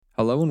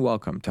Hello and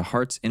welcome to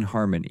Hearts in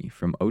Harmony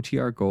from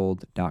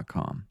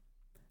OTRGold.com.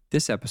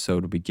 This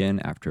episode will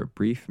begin after a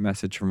brief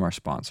message from our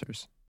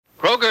sponsors.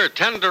 Kroger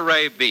Tender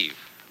Ray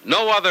Beef,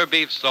 no other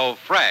beef so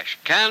fresh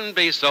can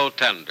be so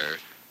tender,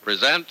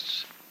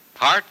 presents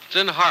Hearts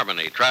in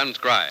Harmony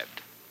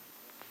transcribed.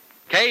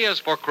 K is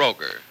for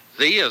Kroger,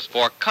 Z is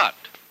for cut,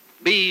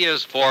 B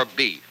is for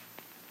beef.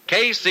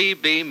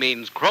 KCB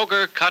means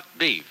Kroger cut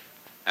beef,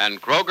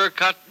 and Kroger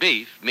cut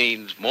beef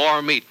means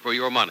more meat for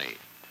your money.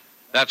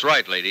 That's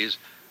right, ladies.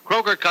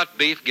 Kroger cut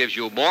beef gives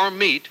you more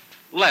meat,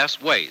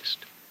 less waste.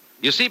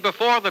 You see,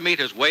 before the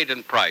meat is weighed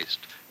and priced,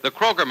 the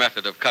Kroger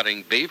method of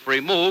cutting beef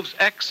removes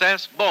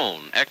excess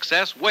bone,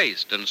 excess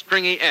waste, and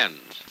stringy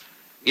ends.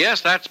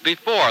 Yes, that's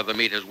before the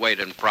meat is weighed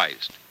and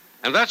priced.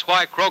 And that's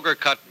why Kroger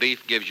cut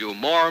beef gives you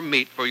more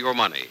meat for your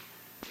money.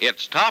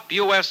 It's top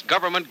U.S.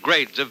 government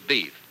grades of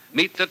beef,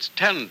 meat that's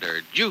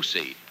tender,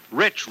 juicy,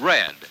 rich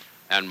red,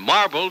 and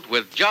marbled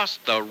with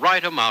just the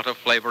right amount of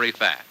flavory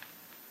fat.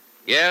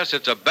 Yes,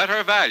 it's a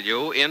better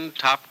value in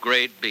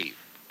top-grade beef.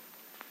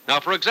 Now,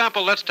 for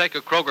example, let's take a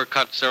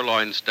Kroger-cut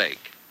sirloin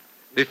steak.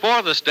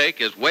 Before the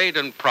steak is weighed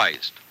and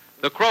priced,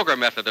 the Kroger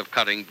method of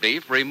cutting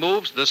beef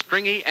removes the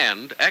stringy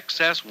end,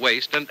 excess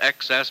waste, and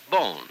excess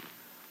bone.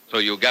 So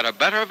you get a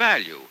better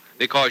value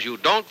because you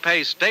don't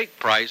pay steak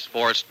price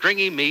for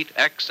stringy meat,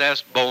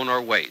 excess bone, or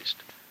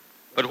waste.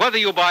 But whether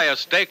you buy a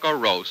steak or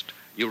roast,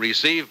 you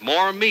receive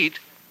more meat,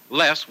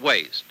 less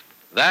waste.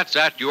 That's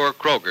at your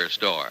Kroger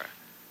store.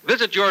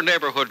 Visit your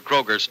neighborhood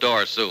Kroger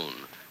store soon.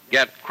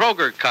 Get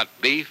Kroger cut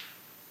beef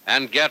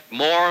and get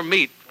more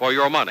meat for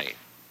your money.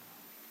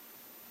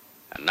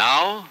 And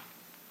now,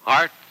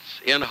 Hearts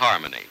in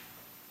Harmony.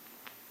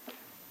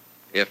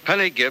 If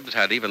Penny Gibbs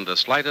had even the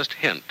slightest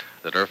hint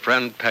that her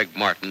friend Peg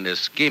Martin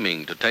is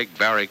scheming to take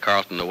Barry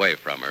Carlton away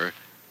from her,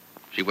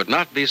 she would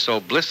not be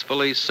so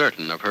blissfully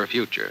certain of her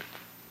future.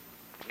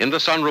 In the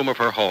sunroom of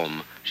her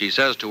home, she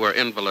says to her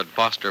invalid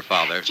foster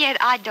father, Jed,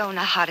 I don't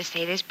know how to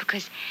say this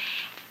because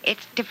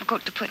it's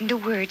difficult to put into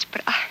words,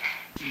 but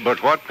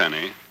But what,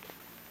 Penny?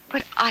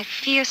 But I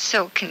feel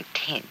so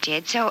content,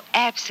 Jed, so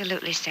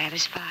absolutely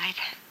satisfied.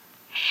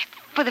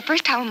 For the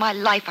first time in my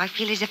life, I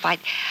feel as if I'd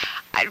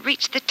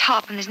reached the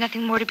top and there's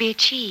nothing more to be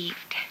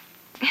achieved.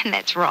 And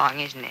that's wrong,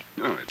 isn't it?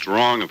 No, it's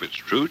wrong if it's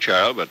true,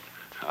 child, but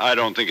I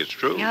don't think it's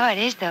true. No, it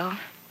is, though.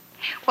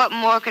 What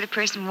more could a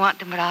person want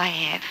than what I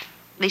have?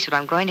 At least what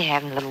I'm going to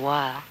have in a little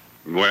while.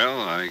 Well,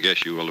 I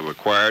guess you will have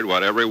acquired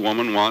what every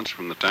woman wants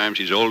from the time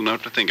she's old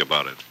enough to think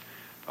about it.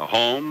 A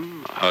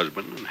home, a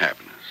husband, and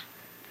happiness.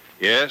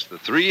 Yes, the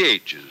 3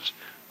 H's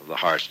of the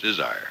heart's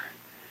desire.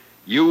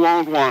 You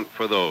won't want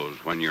for those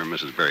when you're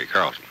Mrs. Barry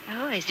Carlton.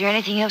 Oh, is there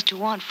anything else to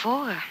want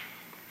for?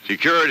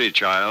 Security,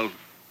 child.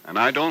 And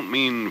I don't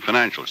mean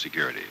financial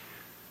security,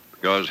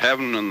 because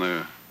heaven and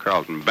the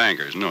Carlton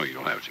bankers know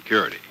you'll have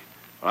security.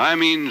 I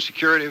mean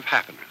security of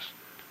happiness.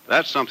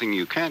 That's something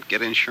you can't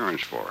get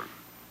insurance for.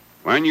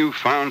 When you've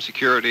found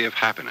security of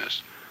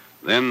happiness,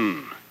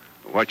 then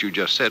what you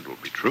just said will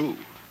be true.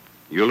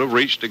 You'll have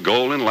reached a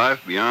goal in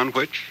life beyond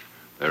which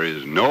there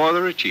is no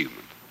other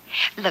achievement.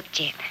 Look,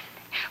 Jed,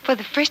 for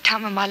the first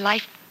time in my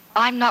life,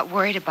 I'm not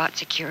worried about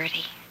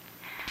security.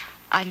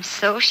 I'm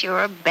so sure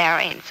of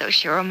Barry and so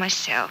sure of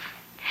myself.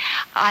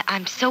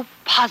 I'm so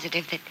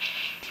positive that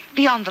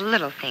beyond the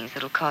little things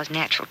that'll cause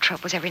natural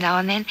troubles every now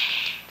and then,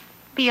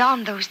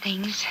 beyond those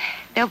things,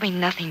 there'll be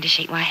nothing to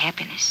shake my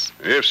happiness.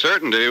 If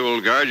certainty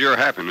will guard your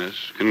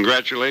happiness,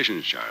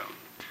 congratulations, child.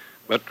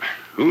 But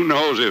who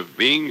knows if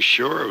being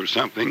sure of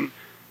something,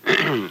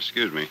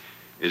 excuse me,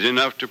 is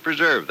enough to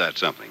preserve that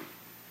something.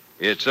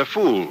 It's a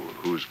fool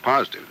who's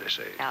positive, they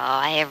say. Oh,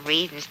 I have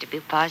reasons to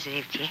be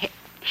positive, Jed.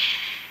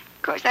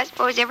 Of course, I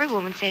suppose every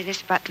woman says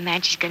this about the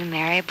man she's going to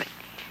marry, but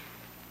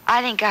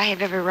I think I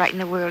have every right in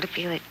the world to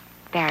feel that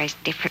Barry's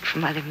different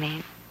from other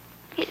men.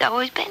 He's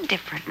always been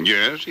different.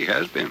 Yes, he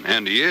has been,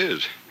 and he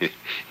is.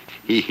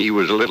 He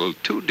was a little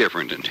too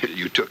different until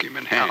you took him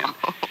in hand.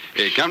 Oh.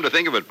 Hey, come to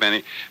think of it,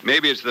 Penny,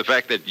 maybe it's the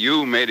fact that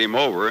you made him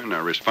over and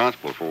are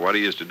responsible for what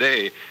he is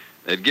today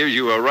that gives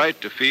you a right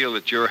to feel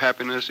that your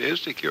happiness is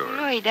secure.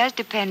 Oh, he does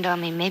depend on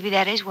me. Maybe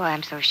that is why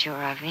I'm so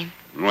sure of him.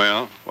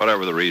 Well,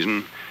 whatever the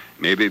reason,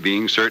 maybe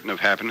being certain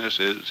of happiness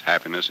is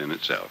happiness in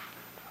itself.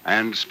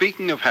 And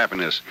speaking of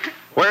happiness,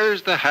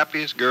 where's the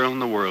happiest girl in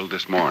the world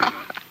this morning?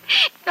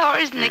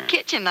 Nora's in the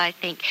kitchen, I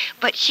think.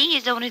 But she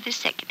is only the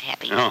second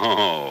happiest.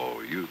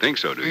 Oh, you think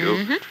so, do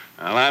you?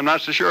 Mm-hmm. Well, I'm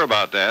not so sure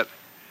about that.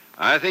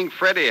 I think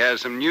Freddie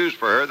has some news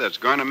for her that's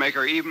going to make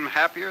her even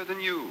happier than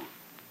you.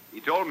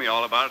 He told me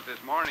all about it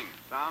this morning.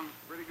 Sounds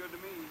pretty good to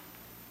me.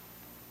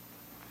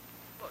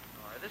 Look,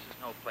 Nora, this is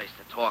no place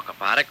to talk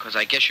about it, because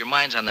I guess your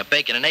mind's on the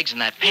bacon and eggs in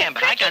that pan,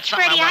 but I got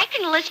something Freddie, I I want...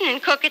 can listen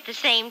and cook at the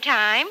same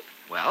time.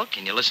 Well,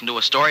 can you listen to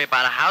a story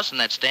about a house and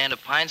that stand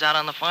of pines out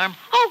on the farm?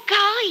 Oh,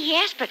 golly,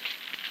 yes, but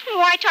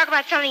why talk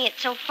about something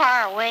that's so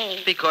far away?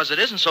 Because it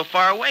isn't so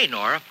far away,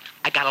 Nora.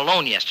 I got a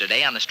loan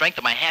yesterday on the strength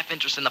of my half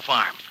interest in the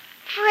farm.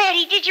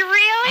 Freddie, did you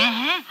really?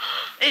 Mm-hmm.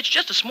 It's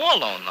just a small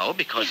loan, though,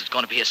 because it's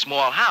going to be a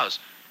small house.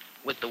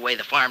 With the way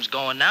the farm's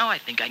going now, I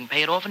think I can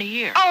pay it off in a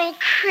year. Oh,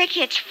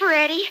 crickets,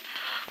 Freddie.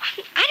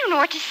 I don't know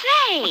what to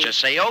say. Well, just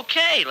say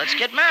okay. Let's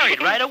get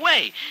married right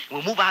away.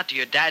 We'll move out to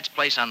your dad's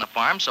place on the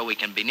farm so we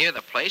can be near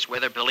the place where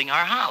they're building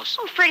our house.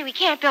 Oh, Freddie, we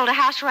can't build a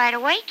house right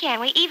away, can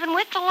we? Even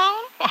with the loan?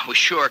 Well, we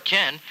sure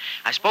can.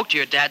 I spoke to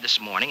your dad this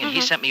morning, and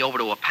he sent me over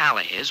to a pal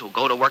of his who'll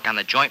go to work on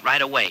the joint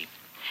right away.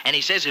 And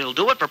he says he'll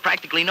do it for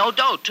practically no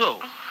dough, too.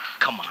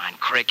 Come on,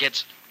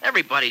 crickets.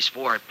 Everybody's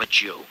for it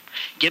but you.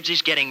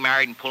 Gibbsy's getting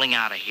married and pulling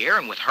out of here,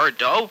 and with her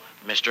dough,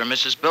 Mr. and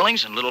Mrs.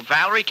 Billings and little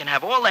Valerie can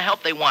have all the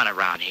help they want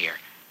around here.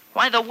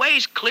 Why, the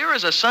way's clear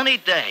as a sunny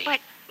day. But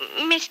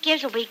Miss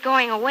Gibbs will be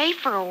going away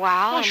for a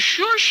while. Well,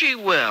 sure she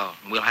will.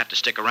 We'll have to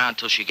stick around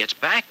till she gets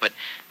back, but,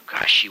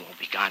 gosh, she won't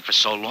be gone for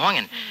so long.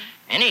 And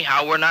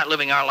anyhow, we're not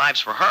living our lives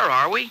for her,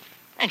 are we?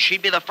 And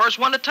she'd be the first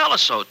one to tell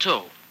us so,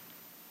 too.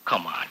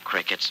 Come on,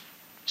 crickets.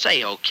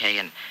 Say okay,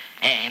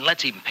 and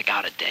let's even pick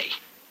out a day.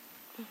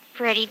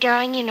 Freddie,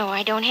 darling, you know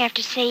I don't have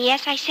to say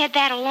yes. I said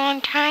that a long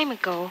time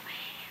ago.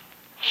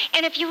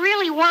 And if you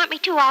really want me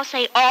to, I'll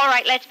say, all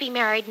right, let's be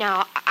married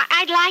now.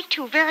 I'd like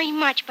to very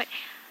much, but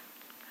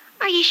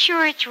are you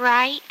sure it's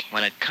right?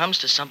 When it comes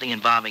to something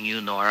involving you,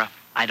 Nora,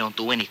 I don't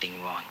do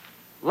anything wrong.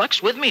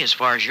 Luck's with me as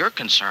far as you're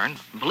concerned.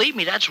 Believe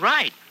me, that's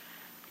right.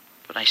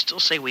 But I still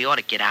say we ought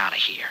to get out of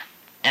here.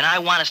 And I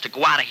want us to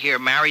go out of here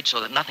married so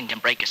that nothing can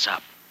break us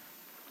up.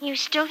 You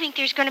still think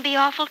there's going to be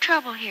awful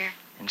trouble here?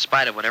 In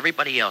spite of what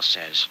everybody else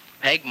says,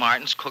 Peg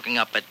Martin's cooking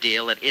up a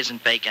deal that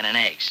isn't bacon and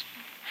eggs.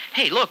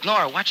 Hey, look,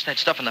 Nora, watch that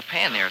stuff in the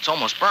pan there. It's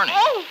almost burning.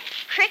 Oh,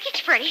 crickets,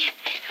 Freddie.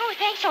 Oh,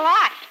 thanks a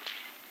lot.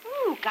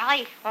 Ooh,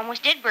 golly,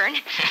 almost did burn.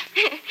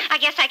 I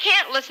guess I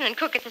can't listen and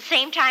cook at the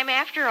same time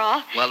after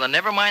all. Well, then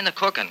never mind the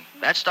cooking.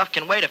 That stuff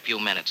can wait a few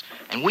minutes,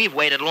 and we've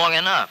waited long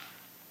enough.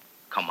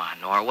 Come on,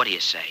 Nora, what do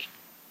you say?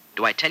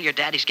 Do I tell your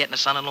dad he's getting a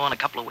son-in-law in a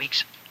couple of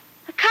weeks?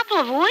 A couple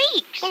of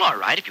weeks? Well, all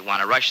right. If you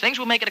want to rush things,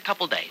 we'll make it a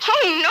couple days.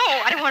 Oh,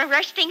 no, I don't want to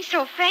rush things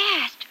so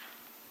fast.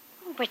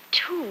 Oh, but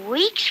 2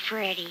 weeks,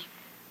 Freddie.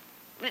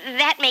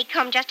 That may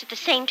come just at the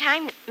same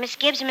time Miss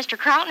Gibbs and Mr.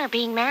 Carlton are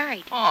being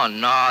married. Oh,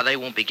 no, they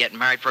won't be getting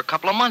married for a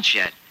couple of months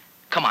yet.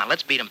 Come on,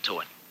 let's beat them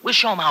to it. We'll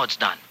show them how it's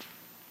done.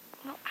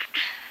 Well,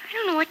 I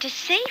don't know what to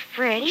say,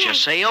 Freddie.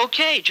 Just say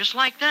okay, just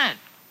like that.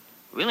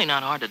 Really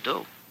not hard to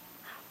do.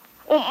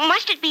 Oh,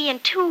 must it be in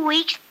 2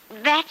 weeks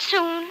that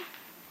soon?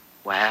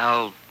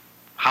 Well,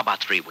 how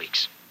about 3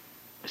 weeks?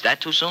 Is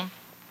that too soon?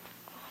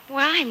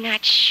 Well, I'm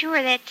not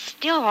sure. That's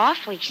still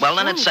awfully soon. Well,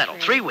 then it's settled.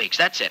 Freddie. 3 weeks,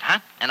 that's it, huh?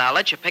 And I'll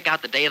let you pick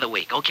out the day of the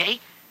week, okay?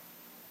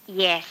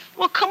 Yes.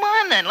 Well, come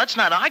on, then. Let's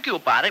not argue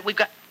about it. We've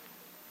got...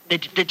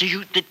 Did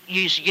you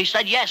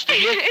said yes,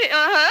 did you?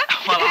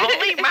 Uh-huh. Well,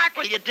 holy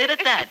mackerel, you did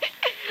it then.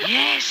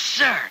 Yes,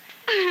 sir.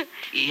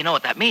 You know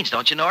what that means,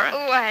 don't you, Nora?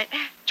 What?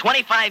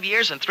 25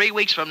 years and 3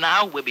 weeks from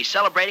now, we'll be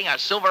celebrating our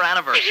silver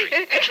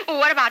anniversary.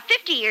 What about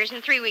 50 years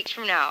and 3 weeks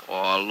from now?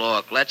 Oh,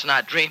 look, let's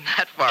not dream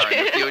that far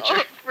in the future.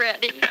 Oh,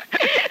 Freddie.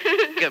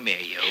 Come here,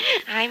 you.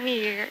 I'm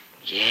here.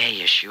 Yeah,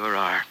 you sure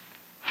are.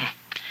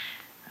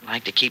 I'd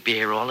like to keep you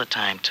here all the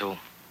time, too.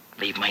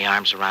 Leave my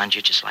arms around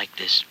you just like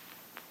this.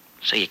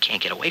 So you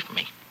can't get away from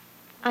me.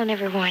 I'll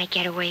never want to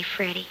get away,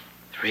 Freddie.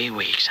 3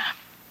 weeks,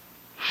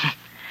 huh?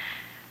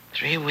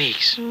 3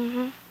 weeks.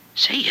 Mm-hmm.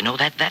 Say, you know,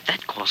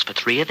 that calls for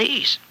 3 of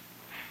these.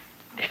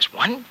 There's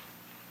 1, and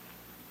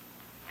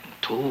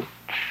 2,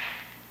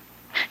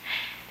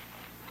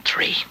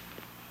 3.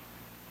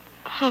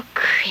 Oh,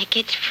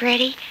 crickets,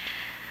 Freddie.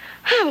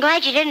 I'm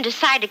glad you didn't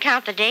decide to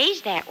count the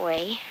days that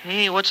way.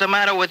 Hey, what's the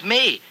matter with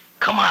me?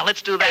 Come on,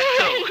 let's do that,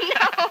 too.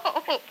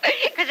 No,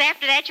 because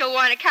after that you'll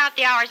want to count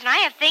the hours, and I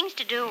have things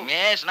to do.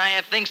 Yes, and I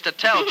have things to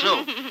tell,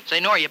 too.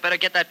 Say, Nora, you better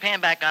get that pan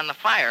back on the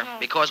fire,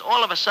 because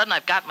all of a sudden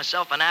I've got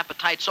myself an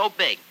appetite so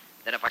big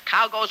that if a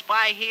cow goes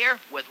by here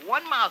with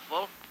one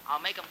mouthful,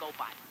 I'll make him go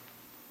by.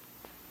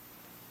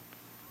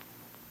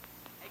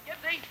 Hey,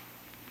 Gibbsy?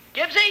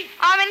 Gibbsy?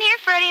 I'm in here,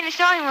 Freddie, in the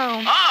sewing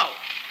room. Oh!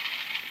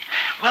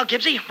 Well,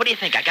 Gibbsy, what do you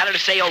think? I got her to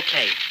say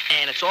okay,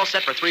 and it's all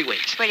set for 3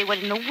 weeks. Freddie, what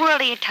in the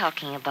world are you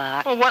talking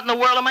about? Well, what in the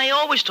world am I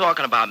always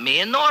talking about? Me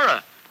and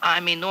Nora. I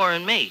mean, Nora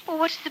and me. Well,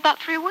 what's it about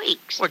 3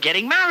 weeks? We're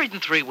getting married in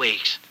 3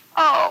 weeks.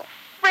 Oh,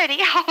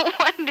 Freddie, how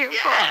wonderful.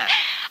 Yeah.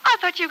 I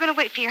thought you were going to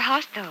wait for your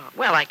house, though.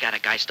 Well, I got a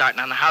guy starting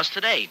on the house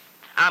today.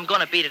 I'm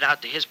going to beat it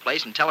out to his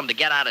place and tell him to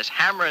get out his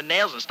hammer and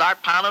nails and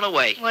start pounding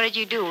away. What did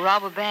you do,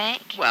 rob a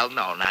bank? Well,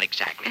 no, not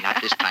exactly.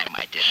 Not this time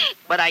I didn't.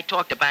 But I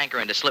talked the banker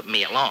into slipping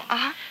me along.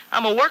 Uh-huh.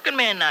 I'm a working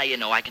man now, you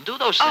know. I can do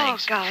those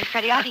things. Oh, golly,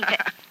 Freddie, I think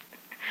that...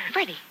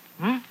 Freddie.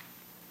 Hmm?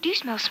 Do you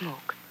smell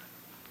smoke?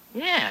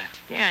 Yeah,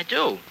 I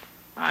do.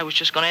 I was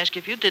just going to ask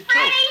you if you did, too.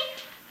 Freddie!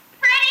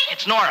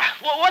 It's Nora.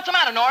 Well, what's the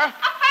matter, Nora?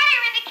 A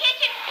fire in the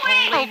kitchen,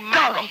 quick! Holy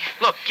mackerel.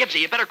 Look, Gibbsy,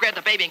 you better grab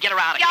the baby and get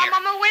her out of Yeah, here. I'm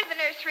on my way to the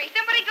nursery.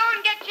 Somebody go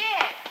and get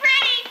Jet.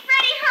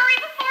 Freddie, hurry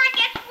before it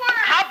gets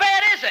worse! How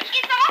bad is it?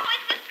 It's awful,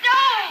 it's the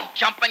stove!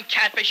 Jumping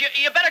catfish.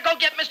 You better go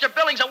get Mr.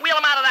 Billings and wheel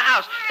him out of the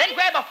house. Then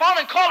grab a phone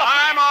and call the...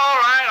 I'm all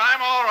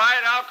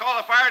right. I'll call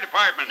the fire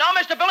department. No,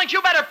 Mr. Billings,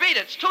 you better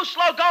beat it. It's too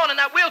slow going in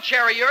that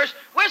wheelchair of yours.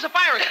 Where's the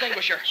fire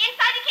extinguisher?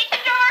 Inside the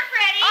kitchen door,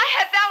 Freddie! I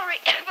have Valerie.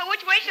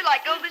 you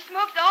like? Oh, the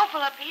smoke's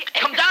awful up here.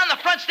 Come down the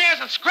front stairs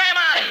and scram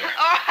out of here.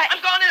 All right.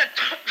 I'm going in and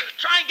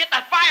try and get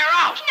that fire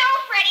out. No,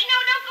 Freddie, no,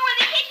 don't go in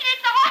the kitchen.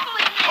 It's awful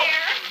in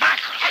there.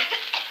 Mackerel.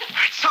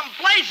 There's some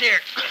blaze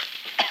here.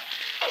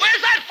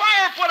 Where's that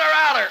fire putter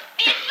outer?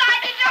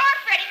 Inside the door,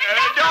 Freddie, but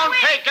Don't go in.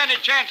 take any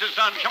chances,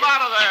 son. Come out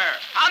of there.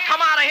 I'll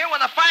come out of here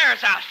when the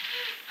fire's out.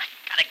 I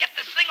gotta get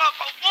this thing off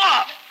the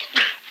wall.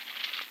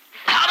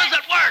 How does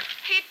it work?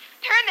 You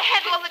turn the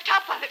handle on the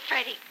top of it,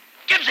 Freddie.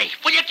 Gibbsy,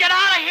 will you get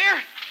out of here?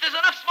 There's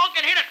enough smoke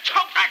in here to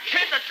choke that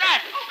kid to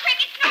death. Oh,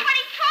 Crickets,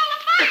 nobody's called the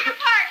fire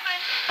department.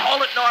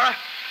 Hold it, Nora.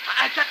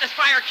 I've got this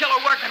fire killer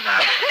working now.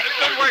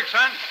 Good work,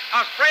 son.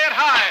 Now spray it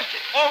high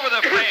over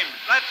the flames.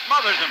 That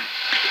smothers them.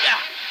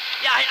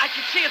 Yeah, I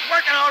can see it's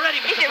working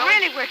already, Mr. Is it Phillips.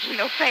 really working,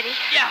 though, Freddie?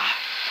 Yeah.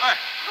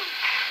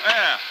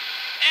 Yeah.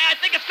 I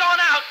think it's going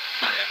out.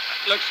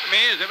 Looks to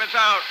me as if it's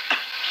out.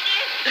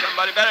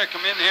 Somebody better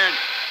come in here and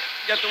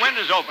get the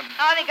windows open.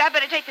 I think I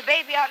better take the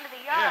baby out into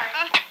the yard.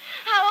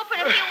 I'll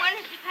open a few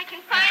windows if I can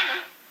find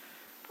them.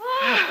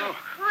 Oh,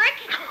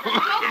 Crickets,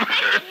 there's no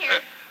thick in here.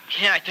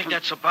 Yeah, I think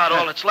that's about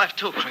all that's left,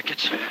 too,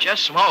 Crickets.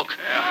 Just smoke.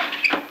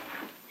 There,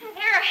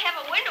 I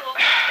have a window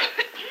open.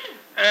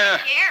 Yeah.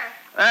 Air.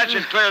 That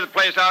should clear the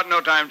place out in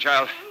no time,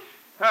 child.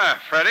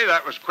 Freddie,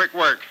 that was quick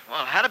work.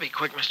 Well, it had to be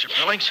quick, Mr.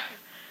 Billings.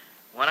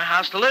 Want a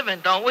house to live in,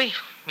 don't we?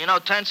 You know,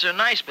 tents are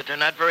nice, but they're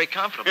not very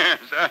comfortable. Yes,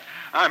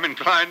 I'm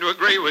inclined to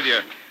agree with you.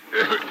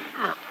 There,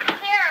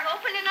 I've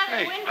opened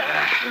another window.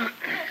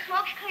 The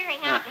smoke's clearing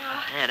out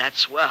now. Yeah, that's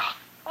swell.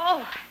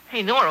 Oh,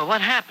 Hey, Nora,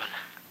 what happened?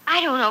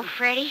 I don't know,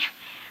 Freddie.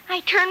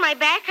 I turned my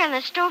back on the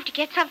stove to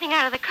get something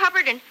out of the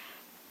cupboard, and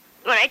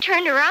when I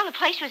turned around, the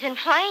place was in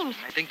flames.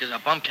 I think there's a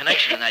bum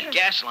connection in that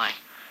gas line.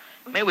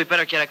 Maybe we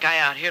better get a guy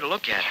out here to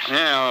look at it.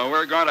 Yeah, well,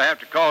 we're going to have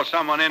to call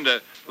someone in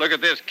to look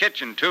at this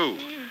kitchen, too.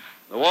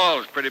 The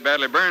wall's pretty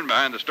badly burned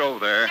behind the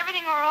stove there. Is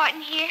everything all right in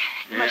here?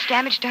 Much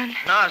damage done?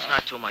 No, it's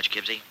not too much,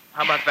 Gibbsy.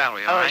 How about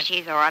Valerie, all right?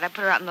 She's all right. I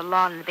put her out on the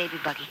lawn in the baby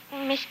buggy.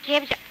 Miss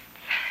Gibbs,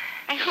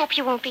 I hope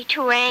you won't be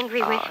too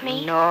angry with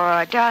me.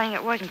 Nora, darling,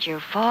 it wasn't your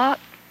fault.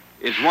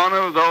 It's one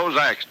of those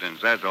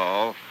accidents, that's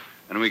all.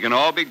 And we can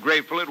all be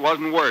grateful it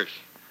wasn't worse.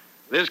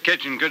 This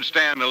kitchen could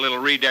stand a little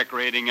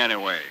redecorating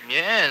anyway.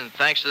 Yeah, and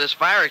thanks to this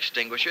fire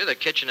extinguisher, the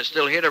kitchen is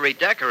still here to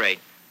redecorate.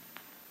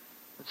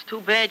 It's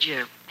too bad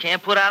you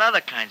can't put out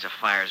other kinds of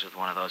fires with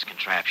one of those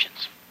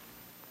contraptions.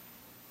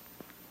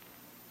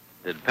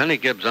 Did Penny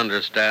Gibbs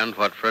understand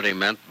what Freddie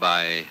meant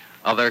by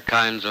other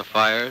kinds of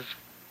fires?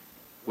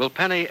 Will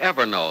Penny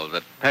ever know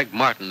that Peg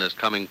Martin is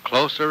coming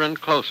closer and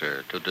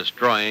closer to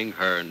destroying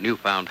her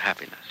newfound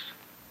happiness?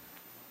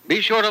 Be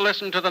sure to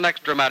listen to the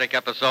next dramatic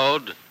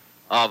episode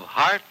of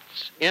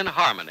Hearts in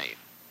Harmony.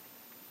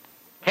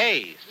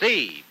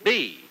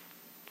 KCB.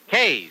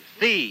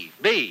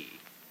 KCB.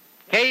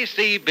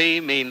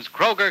 KCB means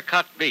Kroger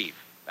cut beef,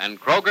 and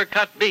Kroger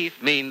cut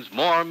beef means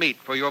more meat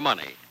for your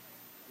money.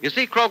 You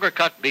see, Kroger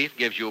cut beef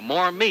gives you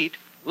more meat,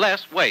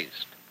 less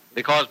waste,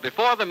 because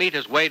before the meat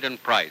is weighed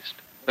and priced,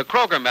 the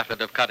Kroger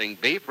method of cutting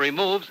beef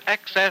removes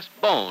excess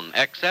bone,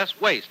 excess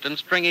waste, and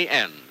stringy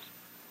ends.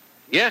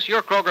 Yes,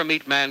 your Kroger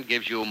meat man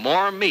gives you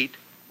more meat,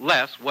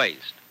 less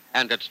waste,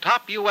 and it's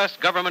top U.S.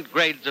 government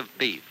grades of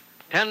beef,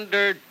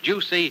 tender,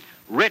 juicy,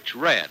 rich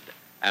red,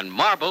 and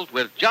marbled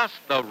with just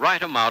the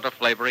right amount of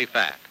flavory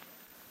fat.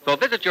 So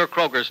visit your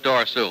Kroger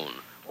store soon.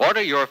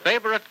 Order your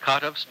favorite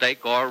cut of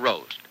steak or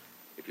roast.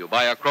 If you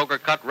buy a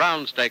Kroger cut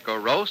round steak or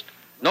roast,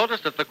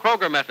 notice that the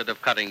Kroger method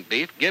of cutting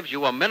beef gives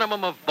you a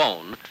minimum of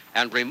bone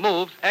and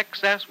removes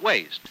excess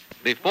waste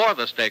before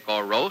the steak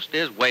or roast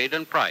is weighed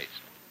and priced.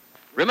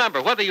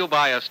 Remember, whether you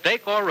buy a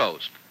steak or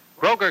roast,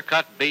 Kroger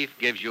cut beef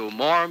gives you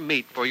more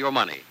meat for your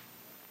money.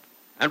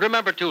 And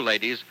remember, too,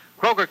 ladies,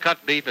 Kroger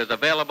cut beef is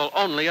available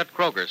only at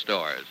Kroger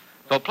stores.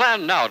 So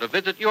plan now to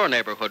visit your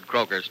neighborhood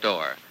Kroger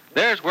store.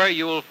 There's where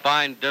you'll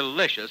find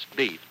delicious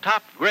beef,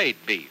 top-grade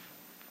beef.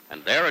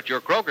 And there at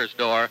your Kroger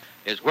store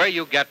is where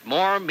you get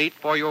more meat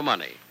for your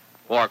money.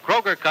 For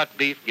Kroger cut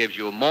beef gives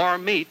you more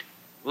meat,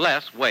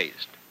 less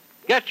waste.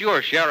 Get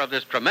your share of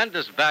this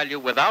tremendous value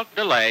without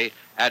delay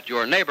at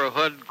your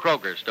neighborhood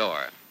Kroger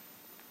store.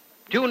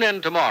 Tune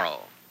in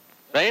tomorrow,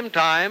 same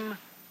time,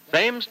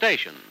 same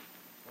station,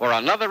 for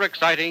another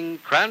exciting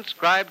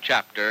transcribed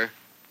chapter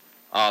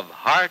of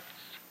Hearts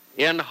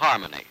in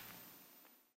Harmony.